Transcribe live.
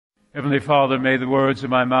Heavenly Father, may the words of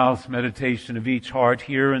my mouth, meditation of each heart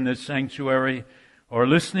here in this sanctuary or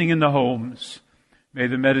listening in the homes, may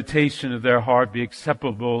the meditation of their heart be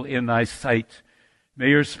acceptable in thy sight.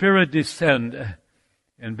 May your Spirit descend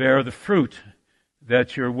and bear the fruit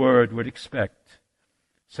that your word would expect.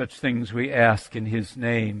 Such things we ask in his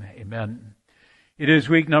name. Amen. It is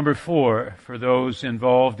week number 4 for those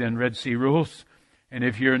involved in Red Sea Rules. And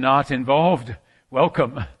if you're not involved,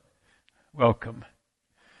 welcome. Welcome.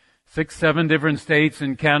 6, 7 different states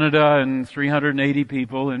in Canada and 380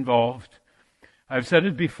 people involved. I've said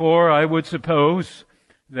it before, I would suppose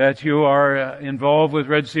that you are involved with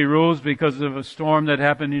Red Sea Rules because of a storm that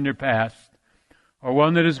happened in your past, or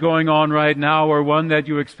one that is going on right now, or one that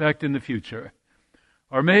you expect in the future.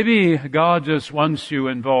 Or maybe God just wants you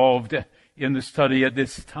involved in the study at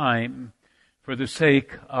this time for the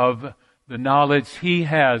sake of the knowledge he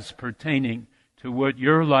has pertaining to what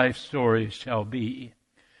your life story shall be.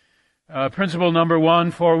 Principle number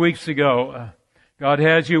 1, 4 weeks ago, God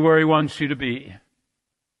has you where he wants you to be.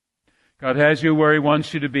 God has you where he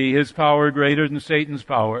wants you to be. His power greater than Satan's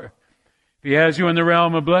power. If he has you in the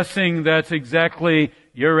realm of blessing, that's exactly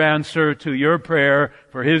your answer to your prayer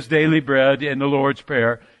for his daily bread in the Lord's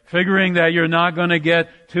Prayer. Figuring that you're not going to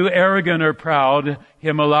get too arrogant or proud,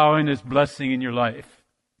 him allowing his blessing in your life.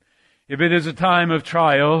 If it is a time of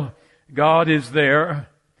trial, God is there.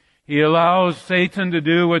 He allows Satan to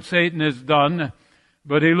do what Satan has done,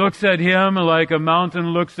 but he looks at him like a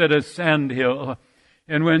mountain looks at a sand hill.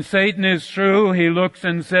 And when Satan is through, he looks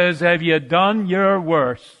and says, have you done your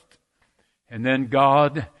worst? And then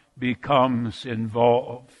God becomes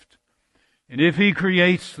involved. And if he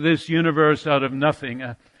creates this universe out of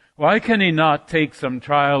nothing, why can he not take some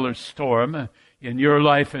trial or storm in your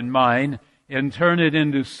life and mine and turn it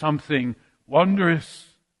into something wondrous?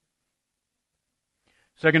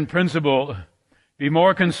 Second principle, be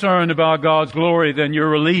more concerned about God's glory than your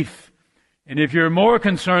relief. And if you're more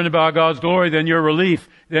concerned about God's glory than your relief,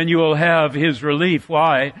 then you will have his relief.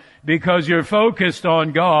 Why? Because you're focused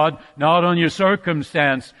on God, not on your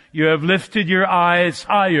circumstance. You have lifted your eyes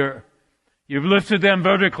higher. You've lifted them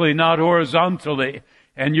vertically, not horizontally.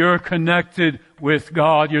 And you're connected with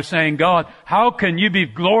God. You're saying, God, how can you be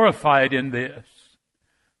glorified in this?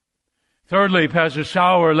 Thirdly, Pastor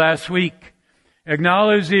Schauer last week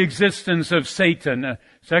acknowledge the existence of Satan.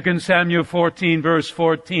 2 Samuel 14, verse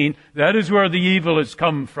 14. That is where the evil has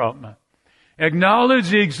come from. Acknowledge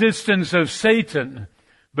the existence of Satan,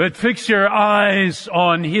 but fix your eyes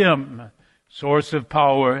on him, source of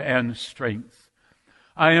power and strength.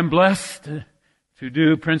 I am blessed to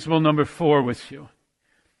do principle number 4 with you.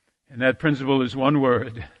 And that principle is one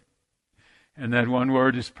word. And that one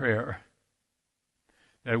word is prayer.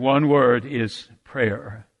 That one word is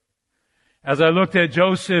prayer. As I looked at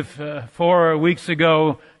Joseph 4 weeks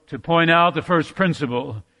ago to point out the first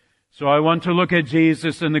principle, so I want to look at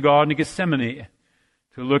Jesus in the Garden of Gethsemane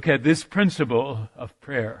to look at this principle of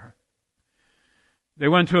prayer. They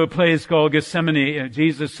went to a place called Gethsemane.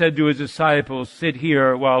 Jesus said to his disciples, sit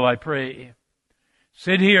here while I pray.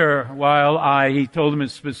 Sit here while he told them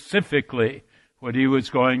specifically what he was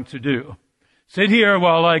going to do. Sit here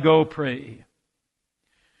while I go pray.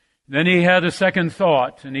 Then he had a second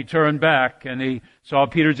thought, and he turned back, and he saw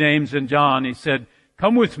Peter, James, and John. He said,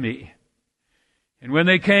 come with me. And when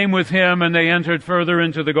they came with him and they entered further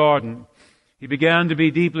into the garden, he began to be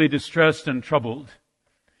deeply distressed and troubled.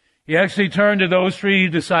 He actually turned to those 3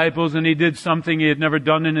 disciples, and he did something he had never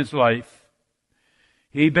done in his life.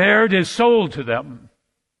 He bared his soul to them.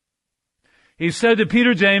 He said to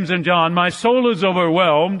Peter, James, and John, my soul is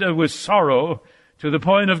overwhelmed with sorrow to the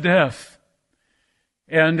point of death.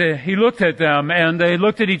 And he looked at them, and they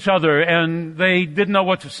looked at each other, and they didn't know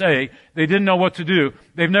what to say. They didn't know what to do.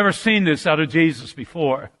 They've never seen this out of Jesus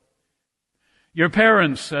before. Your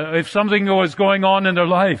parents, if something was going on in their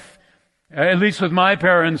life, at least with my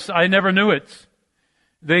parents, I never knew it.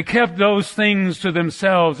 They kept those things to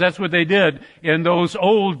themselves. That's what they did in those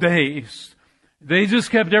old days. They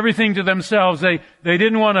just kept everything to themselves. They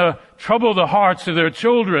didn't want to trouble the hearts of their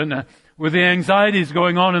children with the anxieties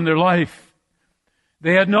going on in their life.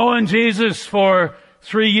 They had known Jesus for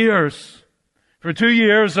 3 years. For 2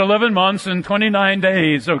 years, 11 months, and 29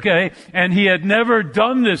 days, okay? And he had never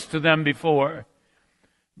done this to them before.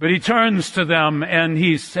 But he turns to them and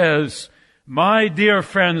he says, my dear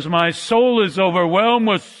friends, my soul is overwhelmed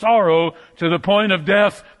with sorrow to the point of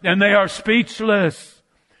death, and they are speechless.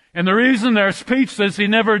 And the reason they're speechless, he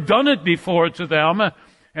never done it before to them.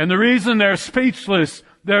 And the reason they're speechless,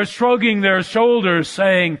 they're shrugging their shoulders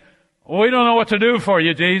saying, we don't know what to do for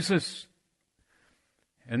you, Jesus.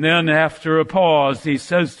 And then after a pause, he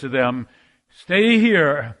says to them, stay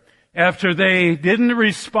here after they didn't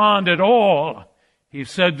respond at all, he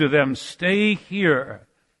said to them, "Stay here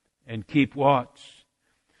and keep watch."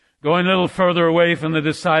 Going a little further away from the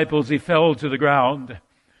disciples, he fell to the ground.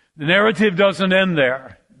 The narrative doesn't end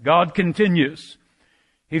there. God continues.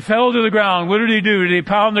 He fell to the ground. What did he do? Did he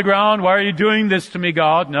pound the ground? "Why are you doing this to me,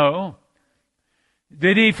 God?" No.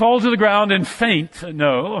 Did he fall to the ground and faint?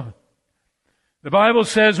 No. The Bible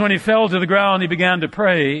says when he fell to the ground, he began to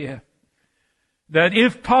pray that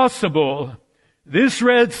if possible, this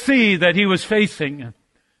Red Sea that he was facing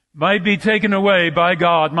might be taken away by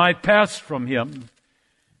God, might pass from him.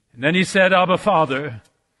 And then he said, "Abba, Father,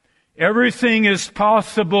 everything is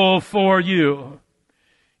possible for you.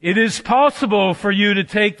 It is possible for you to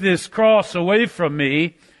take this cross away from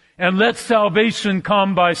me and let salvation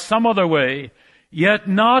come by some other way, yet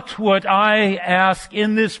not what I ask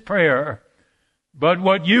in this prayer, but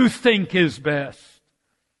what you think is best."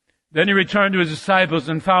 Then he returned to his disciples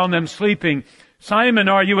and found them sleeping. "Simon,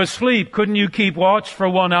 are you asleep? Couldn't you keep watch for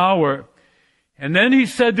 1 hour?" And then he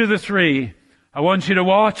said to the three, "I want you to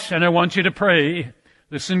watch and I want you to pray."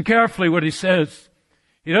 Listen carefully what he says.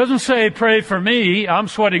 He doesn't say, "Pray for me. I'm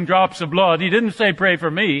sweating drops of blood." He didn't say, "Pray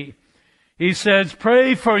for me." He says,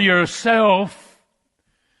 "Pray for yourself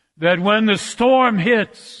that when the storm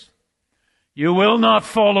hits, you will not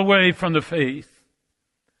fall away from the faith."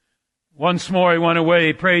 Once more he went away,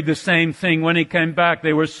 he prayed the same thing. When he came back,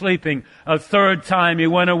 they were sleeping. A third time he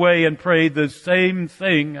went away and prayed the same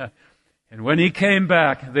thing. And when he came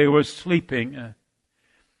back, they were sleeping.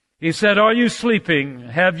 He said, "Are you sleeping?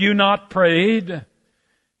 Have you not prayed?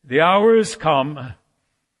 The hour has come.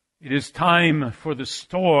 It is time for the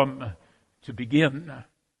storm to begin."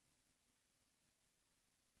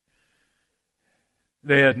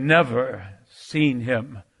 They had never seen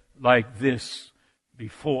him like this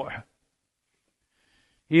before.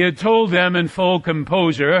 He had told them in full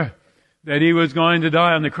composure that he was going to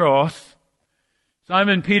die on the cross.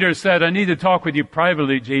 Simon Peter said, "I need to talk with you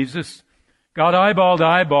privately, Jesus." Got eyeball to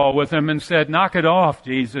eyeball with him and said, "Knock it off,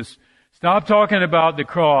 Jesus. Stop talking about the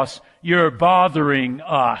cross. You're bothering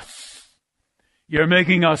us. You're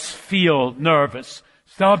making us feel nervous.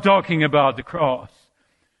 Stop talking about the cross."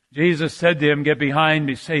 Jesus said to him, "Get behind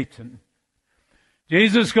me, Satan."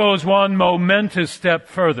 Jesus goes one momentous step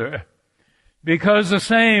further, because the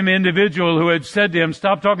same individual who had said to him,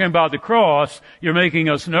 "Stop talking about the cross, you're making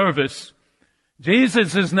us nervous,"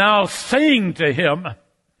 Jesus is now saying to him,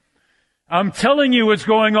 "I'm telling you what's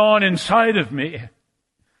going on inside of me.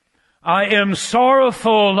 I am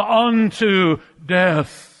sorrowful unto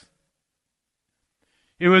death."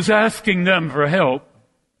 He was asking them for help.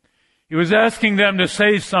 He was asking them to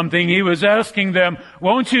say something. He was asking them,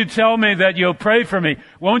 "Won't you tell me that you'll pray for me?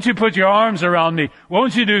 Won't you put your arms around me?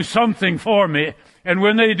 Won't you do something for me?" And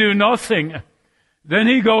when they do nothing, then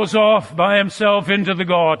he goes off by himself into the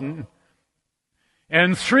garden.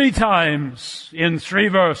 And 3 times in 3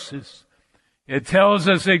 verses, it tells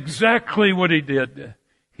us exactly what he did.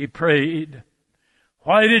 He prayed.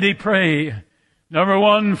 Why did he pray? Number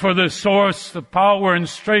 1, for the source of power and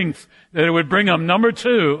strength that it would bring him. Number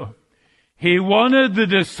 2, he wanted the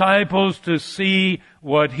disciples to see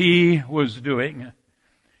what he was doing.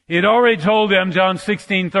 He had already told them, John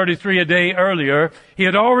 16:33, a day earlier, he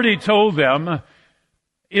had already told them,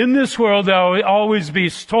 "In this world there will always be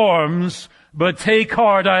storms, but take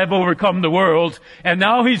heart, I have overcome the world." And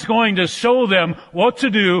now he's going to show them what to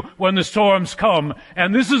do when the storms come.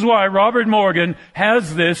 And this is why Robert Morgan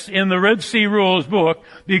has this in the Red Sea Rules book,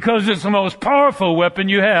 because it's the most powerful weapon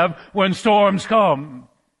you have when storms come.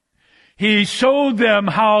 He showed them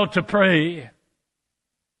how to pray.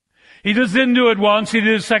 He just didn't do it once, he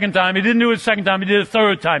did it a second time, he didn't do it a second time, he did it a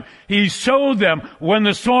third time. He showed them, when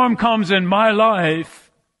the storm comes in my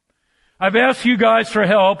life, I've asked you guys for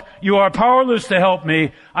help. You are powerless to help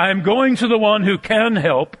me. I am going to the one who can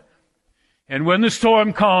help. And when the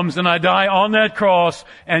storm comes and I die on that cross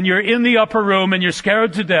and you're in the upper room and you're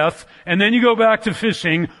scared to death and then you go back to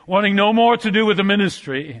fishing, wanting no more to do with the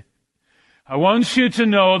ministry, I want you to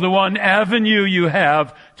know the one avenue you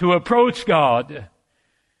have to approach God.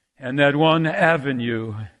 And that one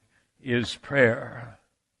avenue is prayer.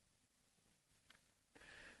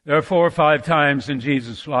 There are 4 or 5 times in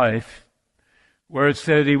Jesus' life where it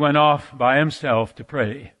said he went off by himself to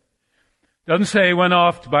pray. Doesn't say he went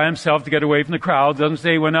off by himself to get away from the crowd. Doesn't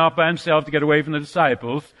say he went off by himself to get away from the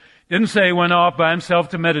disciples. Didn't say he went off by himself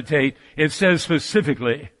to meditate. It says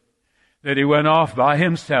specifically that he went off by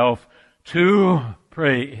himself to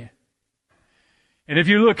pray. And if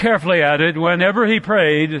you look carefully at it, whenever he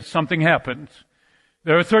prayed, something happened.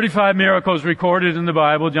 There are 35 miracles recorded in the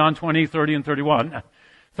Bible, John 20, 30, and 31.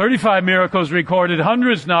 35 miracles recorded,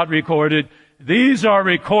 hundreds not recorded. These are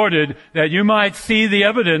recorded that you might see the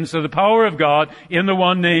evidence of the power of God in the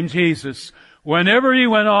one named Jesus. Whenever he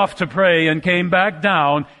went off to pray and came back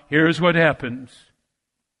down, here's what happens.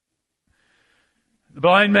 The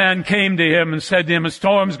blind man came to him and said to him, "A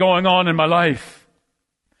storm's going on in my life."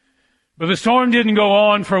 But the storm didn't go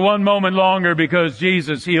on for one moment longer because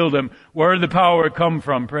Jesus healed him. Where did the power come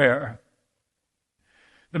from? Prayer.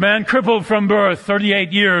 The man crippled from birth,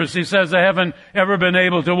 38 years, he says, "I haven't ever been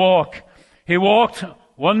able to walk." He walked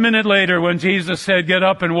 1 minute later when Jesus said, "Get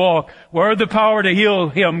up and walk." Where did the power to heal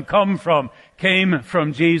him come from? Came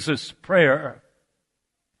from Jesus' prayer.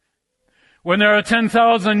 When there are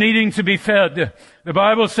 10,000 needing to be fed, the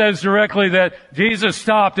Bible says directly that Jesus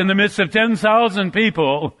stopped in the midst of 10,000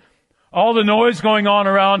 people. All the noise going on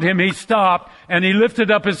around him, he stopped and he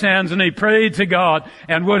lifted up his hands and he prayed to God.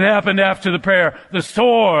 And what happened after the prayer? The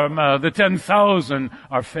storm, the 10,000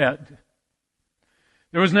 are fed.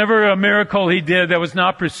 There was never a miracle he did that was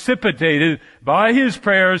not precipitated by his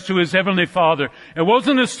prayers to his heavenly Father. It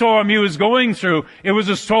wasn't a storm he was going through. It was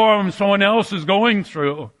a storm someone else was going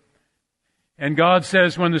through. And God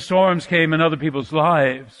says when the storms came in other people's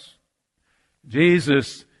lives,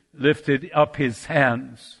 Jesus lifted up his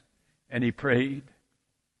hands and he prayed.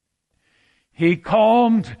 He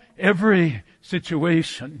calmed every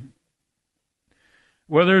situation.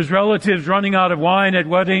 Whether it's relatives running out of wine at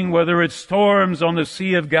wedding, whether it's storms on the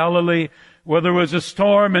Sea of Galilee, whether it was a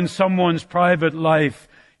storm in someone's private life,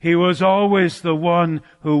 he was always the one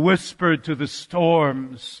who whispered to the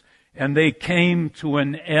storms and they came to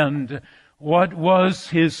an end. What was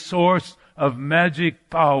his source of magic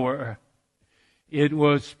power? It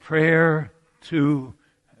was prayer to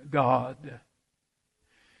God.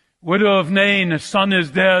 Widow of Nain, son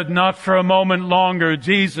is dead, not for a moment longer.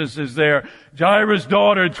 Jesus is there. Jairus'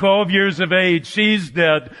 daughter, 12 years of age, she's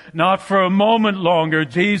dead, not for a moment longer.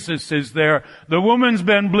 Jesus is there. The woman's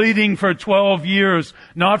been bleeding for 12 years,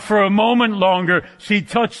 not for a moment longer. She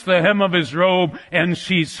touched the hem of his robe and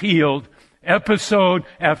she's healed. Episode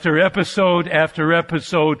after episode after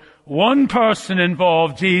episode, one person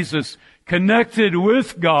involved, Jesus, connected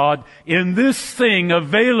with God in this thing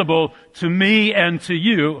available to me and to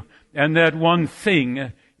you. And that one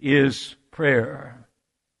thing is prayer.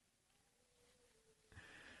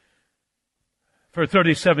 For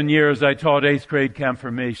 37 years, I taught 8th grade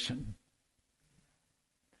confirmation.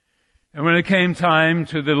 And when it came time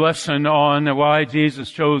to the lesson on why Jesus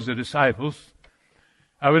chose the disciples,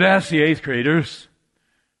 I would ask the 8th graders,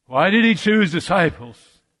 why did he choose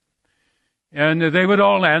disciples? And they would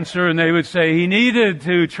all answer, and they would say he needed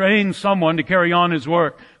to train someone to carry on his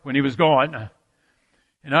work when he was gone.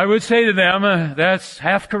 And I would say to them, that's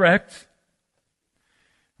half correct.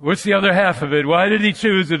 What's the other half of it? Why did he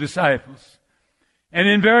choose the disciples? And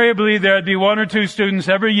invariably there'd be 1 or 2 students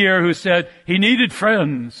every year who said he needed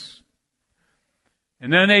friends.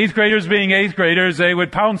 And then 8th graders being 8th graders, they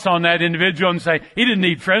would pounce on that individual and say, he didn't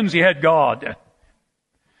need friends, he had God.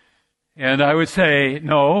 And I would say,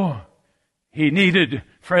 no, he needed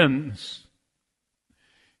friends.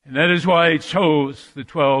 And that is why he chose the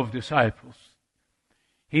 12 disciples.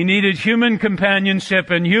 He needed human companionship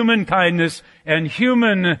and human kindness and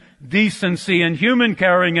human decency and human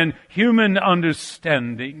caring and human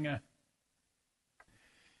understanding.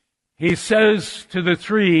 He says to the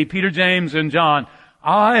 3, Peter, James, and John,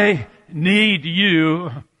 I need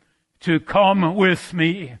you to come with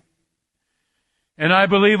me. And I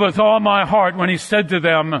believe with all my heart when he said to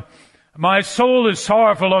them, my soul is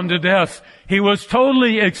sorrowful unto death. He was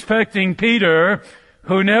totally expecting Peter,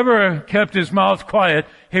 who never kept his mouth quiet,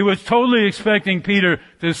 he was totally expecting Peter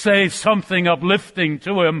to say something uplifting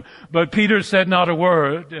to him, but Peter said not a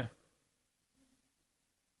word.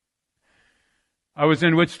 I was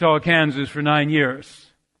in Wichita, Kansas for 9 years.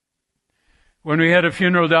 When we had a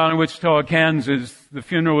funeral down in Wichita, Kansas, the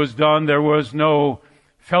funeral was done. There was no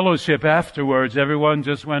fellowship afterwards. Everyone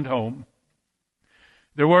just went home.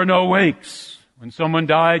 There were no wakes. When someone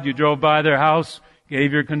died, you drove by their house,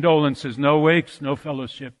 gave your condolences. No wakes, no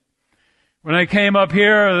fellowship. When I came up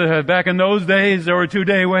here, back in those days, there were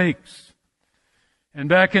 2-day wakes. And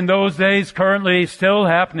back in those days, currently still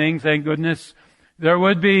happening, thank goodness, there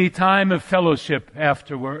would be time of fellowship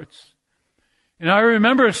afterwards. And I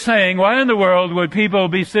remember saying, why in the world would people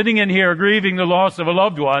be sitting in here grieving the loss of a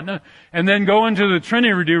loved one and then go into the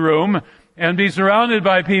Trinity room and be surrounded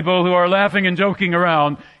by people who are laughing and joking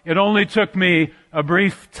around? It only took me a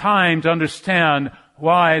brief time to understand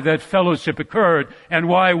why that fellowship occurred and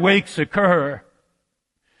why wakes occur.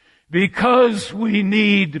 Because we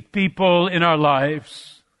need people in our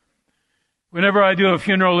lives Whenever I do a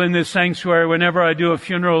funeral in this sanctuary, whenever I do a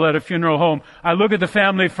funeral at a funeral home, I look at the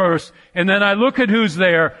family first, and then I look at who's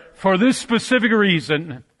there for this specific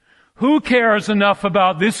reason. Who cares enough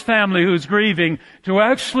about this family who's grieving to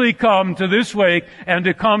actually come to this wake and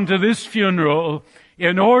to come to this funeral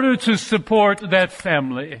in order to support that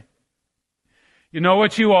family? You know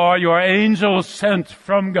what you are? You are angels sent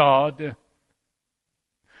from God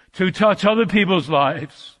to touch other people's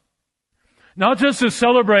lives. Not just to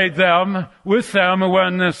celebrate them, with them,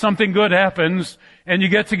 when something good happens and you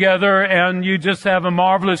get together and you just have a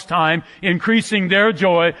marvelous time, increasing their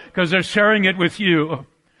joy because they're sharing it with you.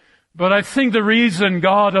 But I think the reason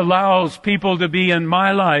God allows people to be in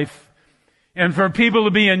my life and for people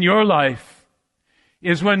to be in your life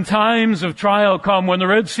is when times of trial come, when the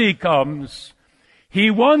Red Sea comes,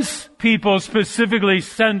 He wants people specifically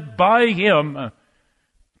sent by Him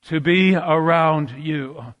to be around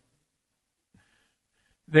you.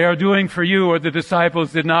 They are doing for you what the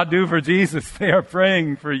disciples did not do for Jesus. They are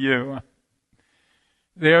praying for you.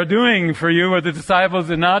 They are doing for you what the disciples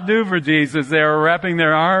did not do for Jesus. They are wrapping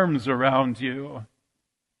their arms around you.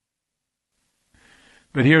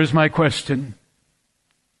 But here's my question.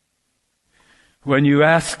 When you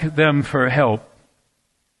ask them for help,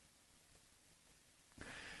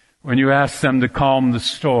 when you ask them to calm the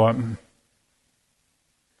storm,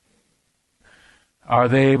 are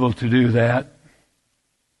they able to do that?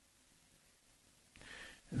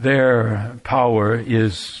 Their power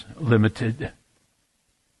is limited.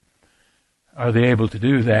 Are they able to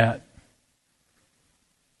do that?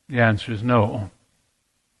 The answer is no.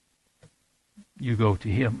 You go to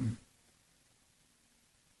Him.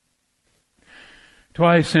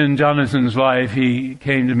 Twice in Jonathan's life, he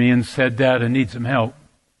came to me and said, "Dad, I need some help."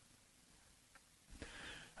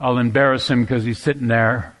 I'll embarrass him because he's sitting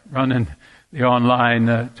there running the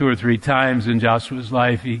online 2 or 3 times in Joshua's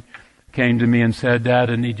life. He came to me and said, "Dad,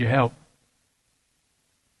 I need your help."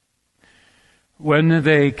 When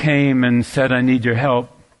they came and said, "I need your help,"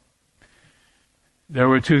 there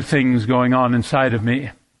were 2 things going on inside of me.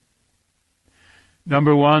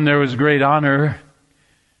 Number one, there was great honor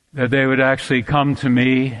that they would actually come to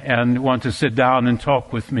me and want to sit down and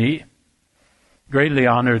talk with me. Greatly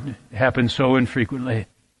honored. It happened so infrequently.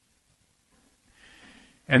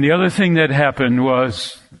 And the other thing that happened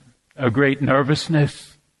was a great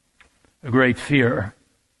nervousness, a great fear.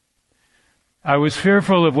 I was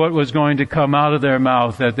fearful of what was going to come out of their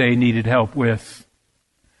mouth that they needed help with.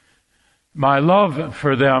 My love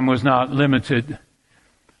for them was not limited,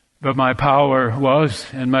 but my power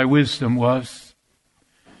was, and my wisdom was.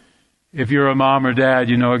 If you're a mom or dad,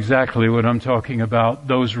 you know exactly what I'm talking about.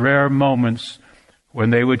 Those rare moments when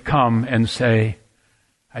they would come and say,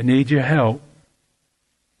 "I need your help."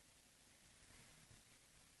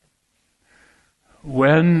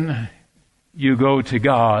 When you go to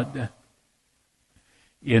God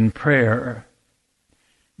in prayer,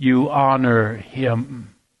 you honor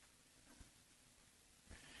Him.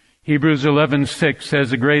 Hebrews 11:6 says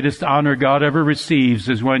the greatest honor God ever receives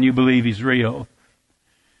is when you believe He's real.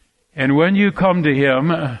 And when you come to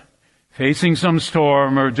Him, facing some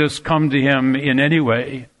storm or just come to Him in any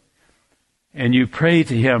way, and you pray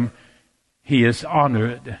to Him, He is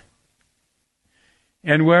honored.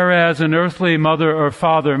 And whereas an earthly mother or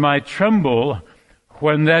father might tremble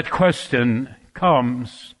when that question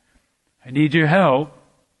comes, "I need your help,"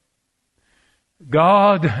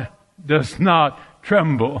 God does not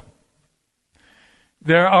tremble.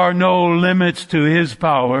 There are no limits to His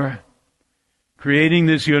power creating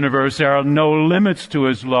this universe. There are no limits to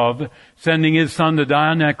His love, sending His Son to die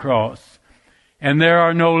on that cross. And there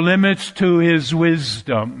are no limits to His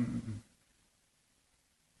wisdom.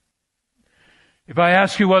 If I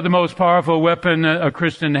ask you what the most powerful weapon a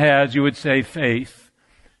Christian has, you would say faith.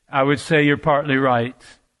 I would say you're partly right.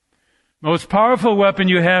 Most powerful weapon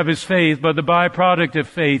you have is faith, but the byproduct of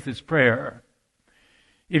faith is prayer.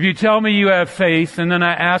 If you tell me you have faith, and then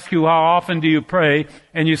I ask you how often do you pray,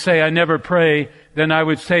 and you say I never pray, then I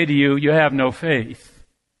would say to you, you have no faith.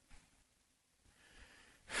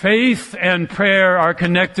 Faith and prayer are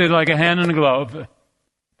connected like a hand and a glove.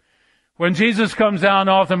 When Jesus comes down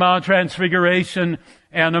off the Mount of Transfiguration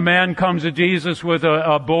and a man comes to Jesus with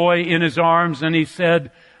a boy in his arms and he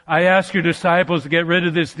said, "I asked your disciples to get rid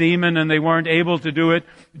of this demon and they weren't able to do it."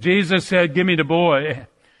 Jesus said, "Give me the boy."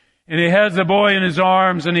 And he has the boy in his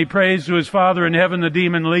arms and he prays to his Father in heaven. The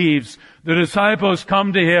demon leaves. The disciples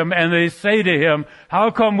come to him and they say to him,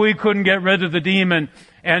 "How come we couldn't get rid of the demon?"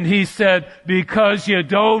 And he said, "Because you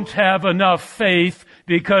don't have enough faith,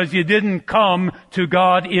 because you didn't come to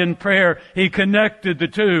God in prayer." He connected the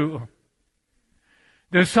two.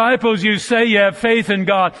 Disciples, you say you have faith in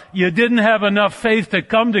God. You didn't have enough faith to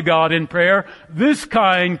come to God in prayer. This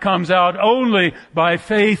kind comes out only by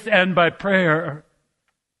faith and by prayer.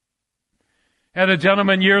 Had a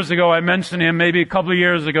gentleman years ago, I mentioned him maybe a couple of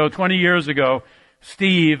years ago, 20 years ago.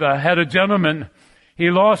 Steve had a gentleman.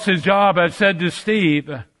 He lost his job. I said to Steve,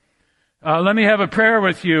 let me have a prayer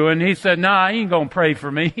with you. And he said, nah, he ain't going to pray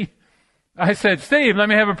for me. I said, Steve, let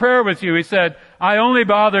me have a prayer with you. He said, I only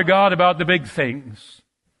bother God about the big things.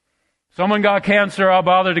 Someone got cancer, I'll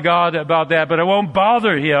bother to God about that, but I won't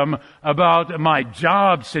bother Him about my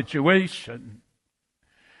job situation.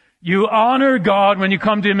 You honor God when you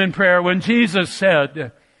come to Him in prayer. When Jesus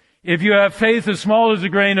said, if you have faith as small as a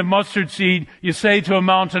grain of mustard seed, you say to a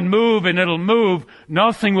mountain, move, and it'll move.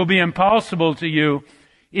 Nothing will be impossible to you.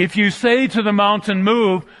 If you say to the mountain,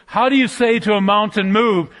 move, how do you say to a mountain,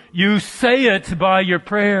 move? You say it by your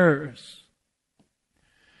prayers.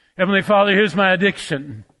 Heavenly Father, here's my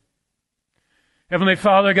addiction. Heavenly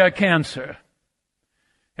Father, I got cancer.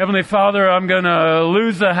 Heavenly Father, I'm going to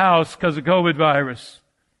lose the house because of COVID virus.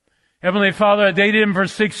 Heavenly Father, I dated him for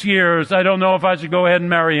 6 years. I don't know if I should go ahead and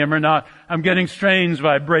marry him or not. I'm getting strange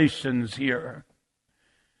vibrations here.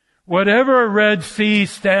 Whatever Red Sea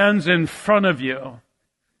stands in front of you,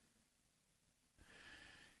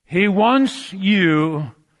 He wants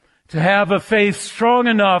you to have a faith strong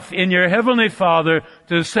enough in your Heavenly Father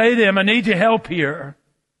to say to Him, I need your help here.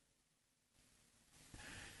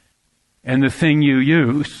 And the thing you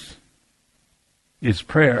use is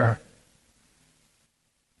prayer.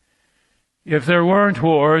 If there weren't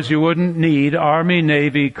wars, you wouldn't need Army,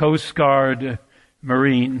 Navy, Coast Guard,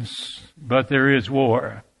 Marines. But there is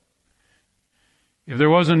war. If there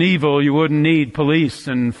wasn't evil, you wouldn't need police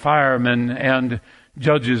and firemen and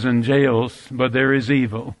judges and jails. But there is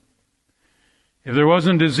evil. If there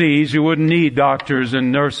wasn't disease, you wouldn't need doctors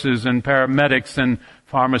and nurses and paramedics and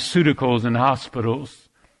pharmaceuticals and hospitals.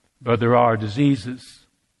 But there are diseases.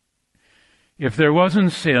 If there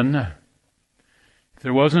wasn't sin, if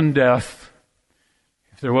there wasn't death,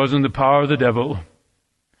 if there wasn't the power of the devil,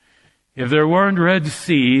 if there weren't Red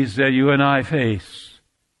Seas that you and I face,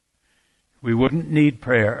 we wouldn't need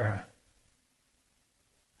prayer.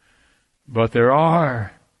 But there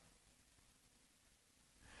are.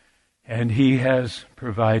 And He has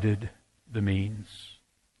provided the means.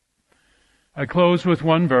 I close with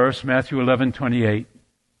one verse, Matthew 11:28.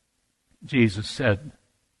 Jesus said,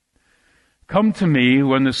 come to me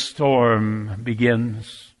when the storm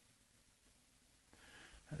begins.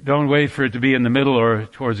 Don't wait for it to be in the middle or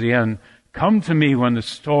towards the end. Come to me when the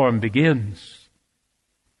storm begins.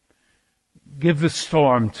 Give the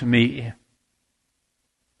storm to me.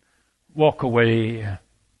 Walk away,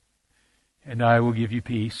 and I will give you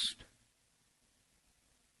peace.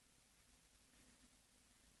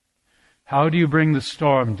 How do you bring the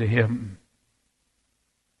storm to Him?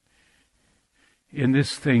 In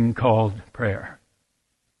this thing called prayer.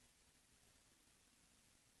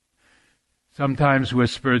 Sometimes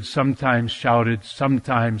whispered, sometimes shouted,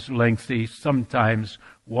 sometimes lengthy, sometimes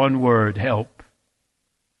one word, help.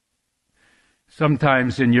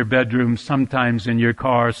 Sometimes in your bedroom, sometimes in your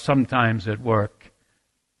car, sometimes at work.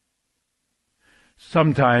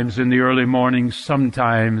 Sometimes in the early morning,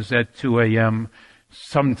 sometimes at 2 a.m.,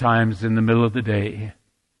 sometimes in the middle of the day.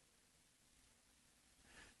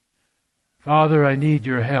 Father, I need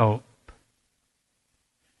your help.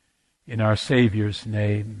 In our Savior's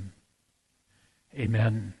name,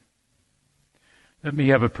 amen. Let me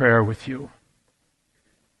have a prayer with you.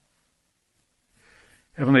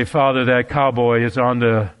 Heavenly Father, that cowboy is on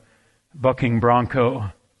the bucking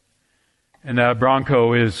bronco, and that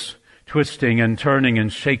bronco is twisting and turning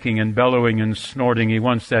and shaking and bellowing and snorting. He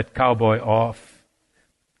wants that cowboy off.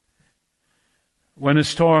 When a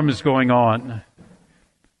storm is going on,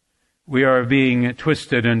 we are being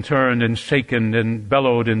twisted and turned and shaken and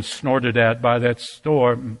bellowed and snorted at by that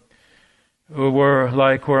storm. We're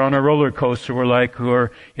like we're on a roller coaster. We're like we're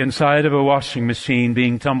inside of a washing machine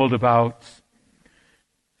being tumbled about.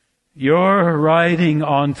 You're riding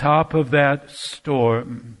on top of that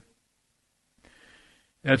storm.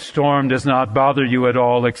 That storm does not bother you at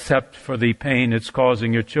all except for the pain it's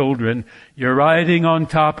causing your children. You're riding on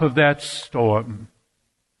top of that storm.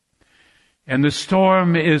 And the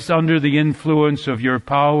storm is under the influence of your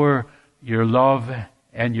power, your love,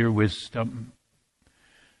 and your wisdom.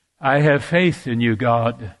 I have faith in you,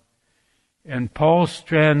 God. And Paul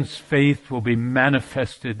Strand's faith will be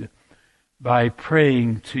manifested by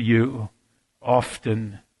praying to you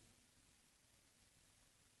often.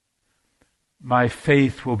 My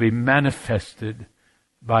faith will be manifested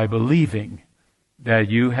by believing that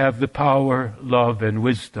you have the power, love, and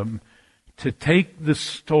wisdom to take the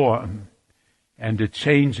storm and to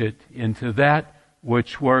change it into that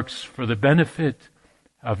which works for the benefit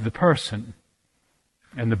of the person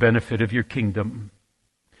and the benefit of your kingdom.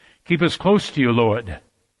 Keep us close to you, Lord,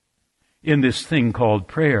 in this thing called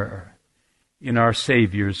prayer. In our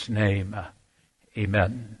Savior's name,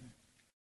 amen.